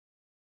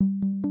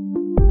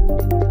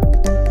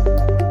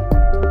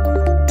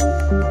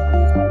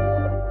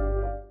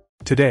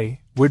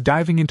Today, we're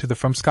diving into the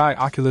Fromsky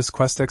Oculus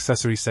Quest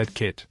Accessory Set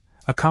Kit,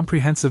 a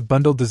comprehensive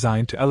bundle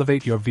designed to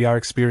elevate your VR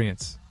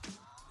experience.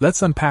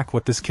 Let's unpack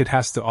what this kit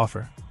has to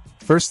offer.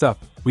 First up,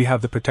 we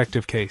have the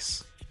protective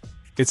case.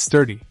 It's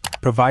sturdy,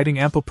 providing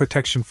ample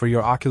protection for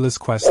your Oculus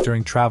Quest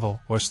during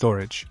travel or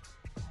storage.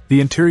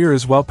 The interior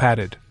is well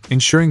padded,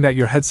 ensuring that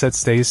your headset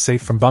stays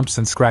safe from bumps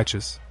and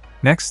scratches.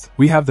 Next,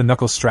 we have the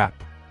knuckle strap.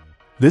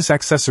 This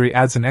accessory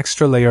adds an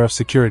extra layer of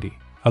security,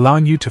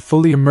 allowing you to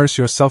fully immerse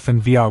yourself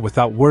in VR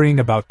without worrying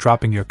about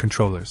dropping your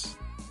controllers.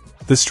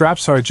 The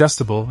straps are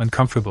adjustable and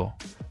comfortable,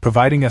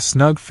 providing a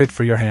snug fit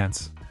for your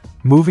hands.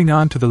 Moving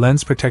on to the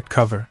Lens Protect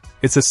cover,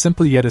 it's a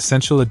simple yet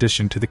essential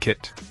addition to the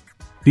kit.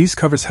 These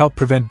covers help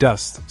prevent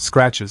dust,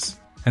 scratches,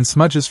 and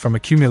smudges from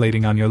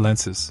accumulating on your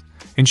lenses,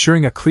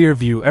 ensuring a clear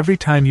view every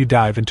time you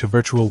dive into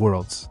virtual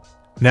worlds.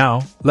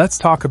 Now, let's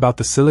talk about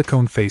the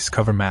silicone face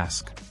cover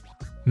mask.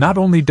 Not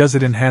only does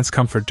it enhance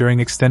comfort during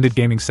extended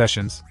gaming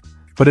sessions,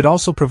 but it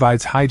also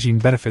provides hygiene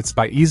benefits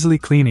by easily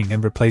cleaning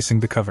and replacing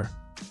the cover.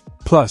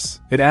 Plus,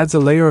 it adds a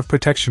layer of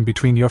protection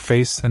between your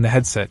face and the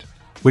headset,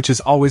 which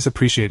is always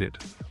appreciated.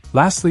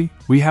 Lastly,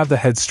 we have the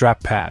head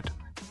strap pad.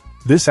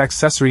 This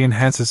accessory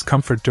enhances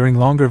comfort during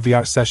longer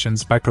VR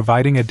sessions by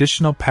providing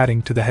additional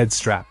padding to the head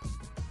strap.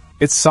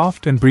 It's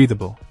soft and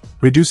breathable,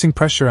 reducing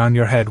pressure on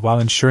your head while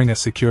ensuring a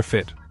secure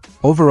fit.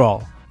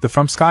 Overall, the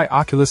Fromsky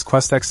Oculus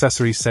Quest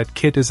Accessory Set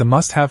Kit is a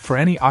must-have for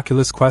any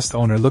Oculus Quest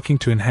owner looking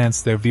to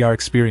enhance their VR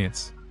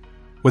experience.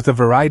 With a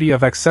variety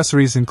of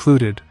accessories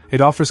included,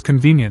 it offers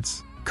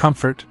convenience,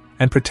 comfort,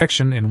 and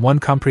protection in one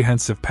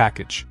comprehensive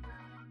package.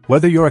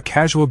 Whether you're a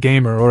casual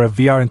gamer or a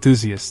VR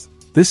enthusiast,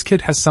 this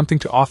kit has something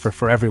to offer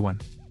for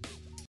everyone.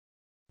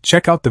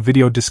 Check out the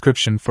video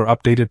description for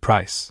updated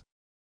price.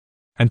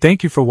 And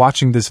thank you for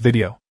watching this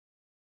video.